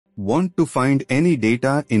Want to find any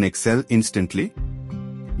data in Excel instantly?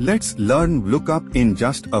 Let's learn VLOOKUP in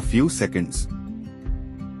just a few seconds.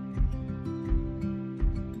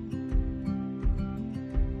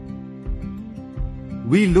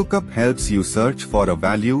 VLOOKUP helps you search for a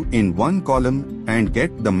value in one column and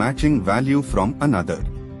get the matching value from another.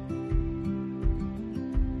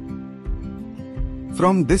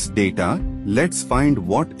 From this data, let's find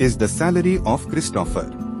what is the salary of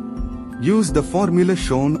Christopher. Use the formula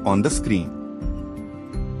shown on the screen.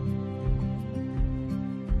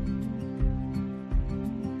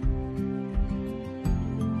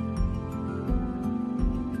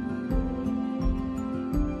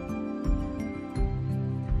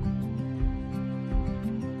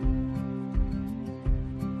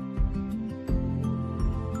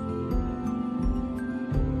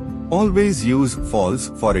 Always use false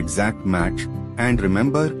for exact match, and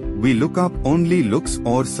remember, VLOOKUP only looks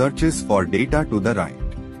or searches for data to the right.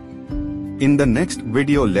 In the next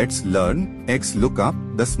video, let's learn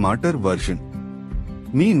XLOOKUP, the smarter version.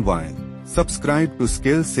 Meanwhile, subscribe to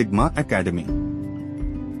Skill Sigma Academy.